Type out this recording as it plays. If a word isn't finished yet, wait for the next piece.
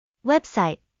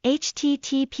Website,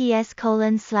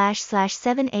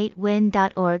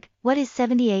 https://78win.org. What is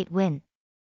 78win?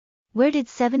 Where did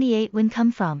 78win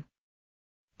come from?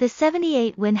 The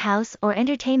 78win House or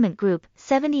Entertainment Group,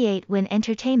 78win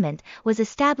Entertainment, was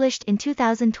established in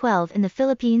 2012 in the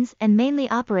Philippines and mainly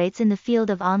operates in the field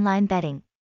of online betting.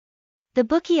 The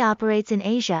bookie operates in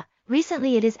Asia.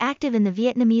 Recently it is active in the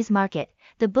Vietnamese market.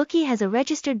 The bookie has a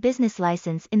registered business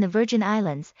license in the Virgin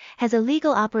Islands, has a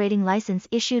legal operating license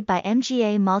issued by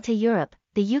MGA Malta Europe,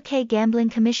 the UK Gambling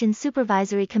Commission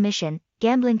Supervisory Commission,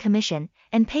 Gambling Commission,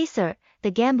 and PACER,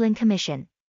 the Gambling Commission.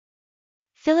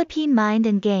 Philippine Mind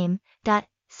and Game.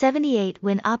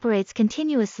 78win operates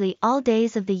continuously all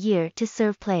days of the year to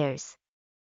serve players.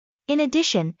 In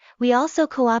addition, we also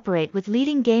cooperate with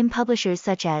leading game publishers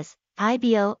such as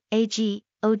IBO, AG,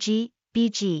 OG,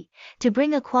 BG, to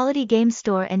bring a quality game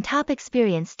store and top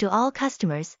experience to all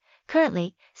customers.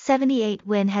 Currently,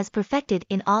 78win has perfected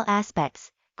in all aspects: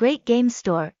 great game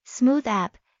store, smooth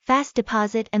app, fast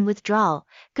deposit and withdrawal,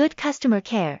 good customer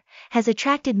care, has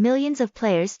attracted millions of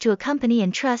players to accompany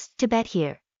and trust to bet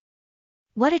here.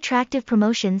 What attractive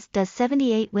promotions does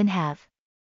 78win have?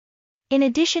 In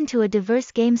addition to a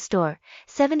diverse game store,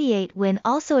 78win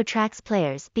also attracts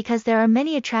players because there are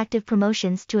many attractive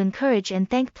promotions to encourage and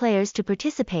thank players to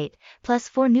participate, plus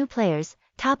for new players,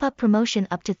 top-up promotion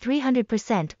up to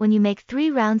 300% when you make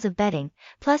 3 rounds of betting,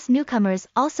 plus newcomers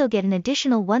also get an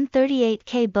additional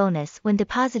 138k bonus when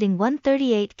depositing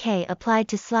 138k applied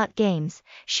to slot games,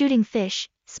 shooting fish,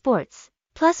 sports,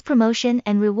 plus promotion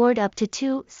and reward up to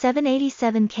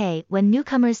 787k when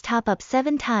newcomers top up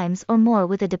 7 times or more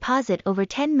with a deposit over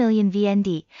 10 million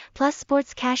VND, plus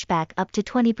sports cashback up to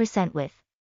 20% with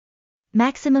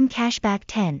maximum cashback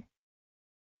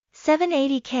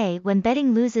 780k when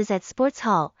betting loses at sports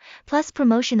hall, plus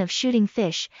promotion of shooting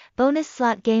fish, bonus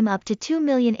slot game up to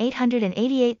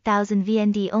 2,888,000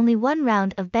 VND, only 1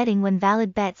 round of betting when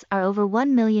valid bets are over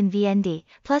 1 million VND,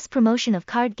 plus promotion of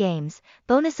card games,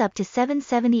 bonus up to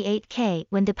 778k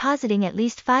when depositing at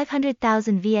least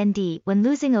 500,000 VND when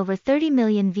losing over 30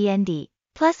 million VND.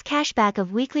 Plus cashback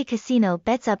of weekly casino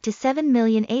bets up to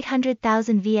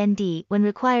 7,800,000 VND when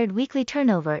required weekly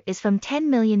turnover is from 10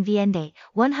 million VND,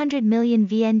 100 million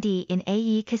VND in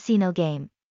AE casino game.